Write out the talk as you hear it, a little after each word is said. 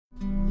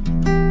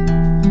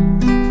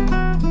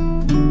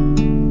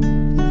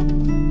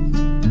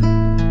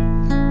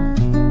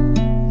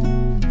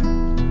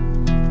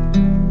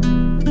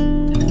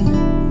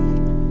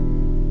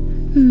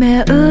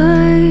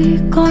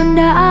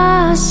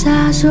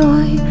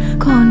rồi,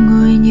 con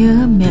người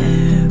nhớ mẹ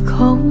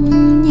không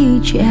như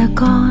trẻ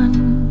con.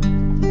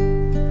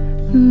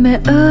 Mẹ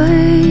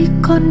ơi,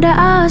 con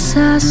đã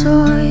xa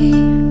rồi,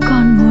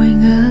 con ngồi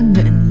ngơ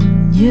ngẩn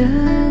nhớ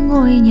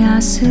ngôi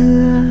nhà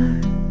xưa.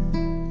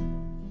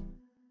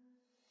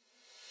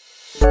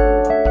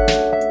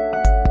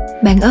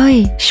 Bạn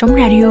ơi, Sống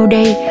Radio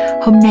đây.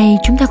 Hôm nay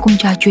chúng ta cùng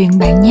trò chuyện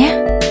bạn nhé.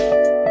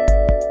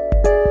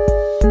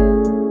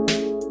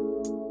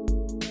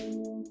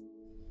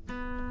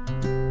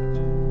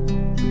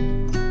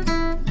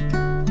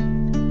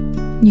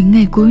 Những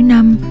ngày cuối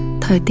năm,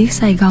 thời tiết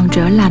Sài Gòn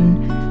trở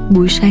lạnh.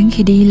 Buổi sáng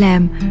khi đi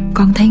làm,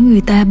 con thấy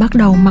người ta bắt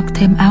đầu mặc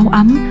thêm áo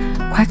ấm,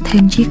 khoác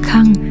thêm chiếc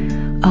khăn.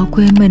 Ở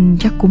quê mình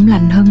chắc cũng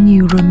lạnh hơn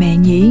nhiều rồi mẹ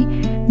nhỉ.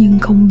 Nhưng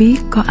không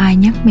biết có ai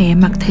nhắc mẹ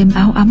mặc thêm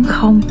áo ấm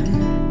không?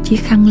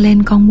 Chiếc khăn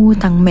len con mua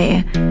tặng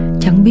mẹ,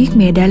 chẳng biết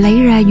mẹ đã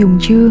lấy ra dùng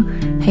chưa,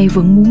 hay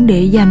vẫn muốn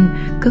để dành,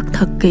 cất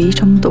thật kỹ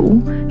trong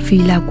tủ, vì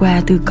là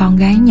quà từ con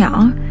gái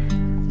nhỏ.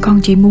 Con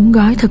chỉ muốn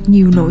gói thật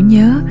nhiều nỗi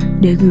nhớ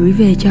để gửi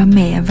về cho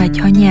mẹ và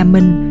cho nhà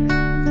mình.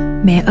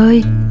 Mẹ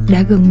ơi,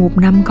 đã gần 1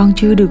 năm con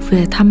chưa được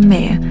về thăm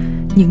mẹ.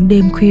 Những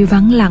đêm khuya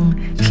vắng lặng,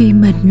 khi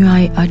mệt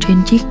nhoài ở trên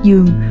chiếc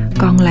giường,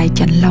 con lại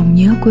chạnh lòng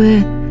nhớ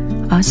quê.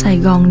 Ở Sài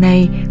Gòn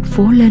này,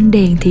 phố lên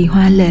đèn thì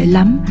hoa lệ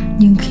lắm,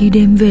 nhưng khi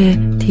đêm về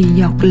thì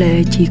giọt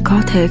lệ chỉ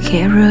có thể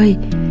khẽ rơi.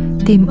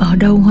 Tìm ở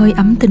đâu hơi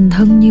ấm tình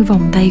thân như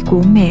vòng tay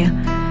của mẹ,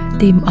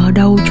 tìm ở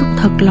đâu chút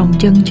thật lòng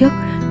chân chất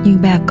như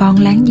bà con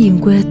láng giềng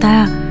quê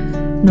ta.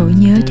 Nỗi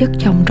nhớ chất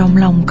chồng trong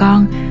lòng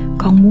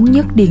con muốn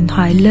nhấc điện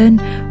thoại lên,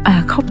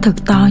 khóc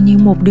thật to như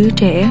một đứa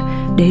trẻ,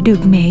 để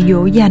được mẹ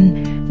dỗ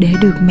dành, để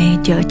được mẹ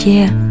chở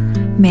che.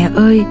 Mẹ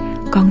ơi,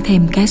 con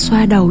thèm cái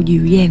xoa đầu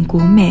dịu dàng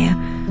của mẹ.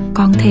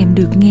 Con thèm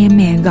được nghe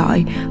mẹ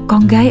gọi,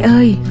 con gái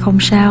ơi, không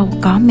sao,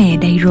 có mẹ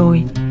đây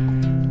rồi.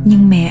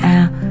 Nhưng mẹ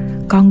à,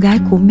 con gái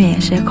của mẹ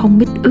sẽ không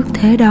mít ướt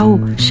thế đâu,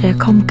 sẽ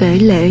không kể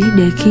lể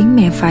để khiến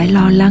mẹ phải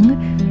lo lắng.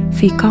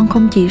 Vì con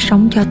không chỉ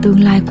sống cho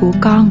tương lai của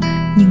con,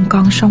 nhưng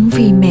con sống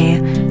vì mẹ,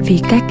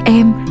 vì các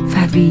em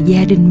và vì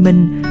gia đình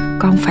mình.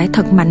 Con phải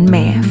thật mạnh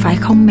mẽ, phải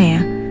không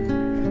mẹ?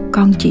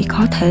 Con chỉ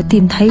có thể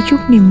tìm thấy chút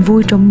niềm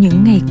vui trong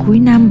những ngày cuối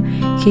năm,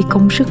 khi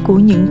công sức của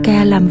những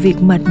ca làm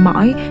việc mệt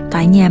mỏi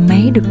tại nhà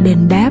máy được đền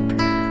đáp.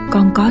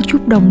 Con có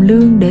chút đồng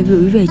lương để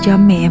gửi về cho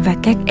mẹ và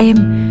các em.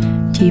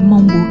 Chỉ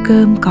mong bữa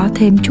cơm có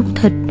thêm chút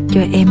thịt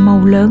cho em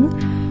mau lớn.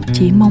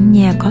 Chỉ mong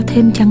nhà có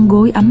thêm chăn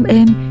gối ấm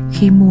êm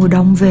khi mùa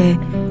đông về.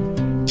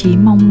 Chỉ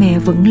mong mẹ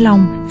vững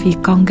lòng vì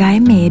con gái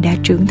mẹ đã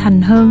trưởng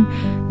thành hơn,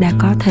 đã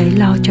có thể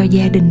lo cho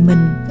gia đình mình.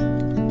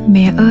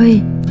 Mẹ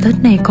ơi,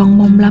 Tết này con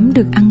mong lắm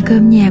được ăn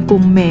cơm nhà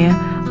cùng mẹ.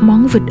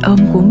 Món vịt ôm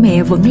của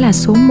mẹ vẫn là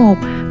số 1,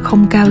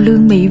 không cao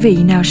lương mỹ vị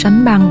nào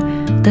sánh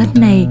bằng. Tết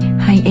này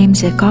hai em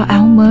sẽ có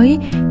áo mới,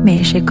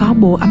 mẹ sẽ có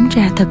bộ ấm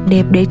trà thật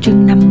đẹp để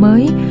trưng năm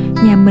mới.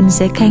 Nhà mình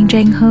sẽ khang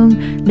trang hơn,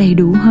 đầy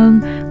đủ hơn.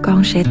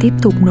 Con sẽ tiếp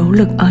tục nỗ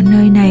lực ở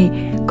nơi này.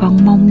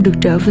 Con mong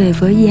được trở về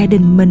với gia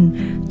đình mình.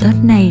 Tết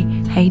này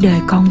hãy đợi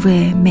con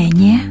về mẹ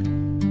nhé.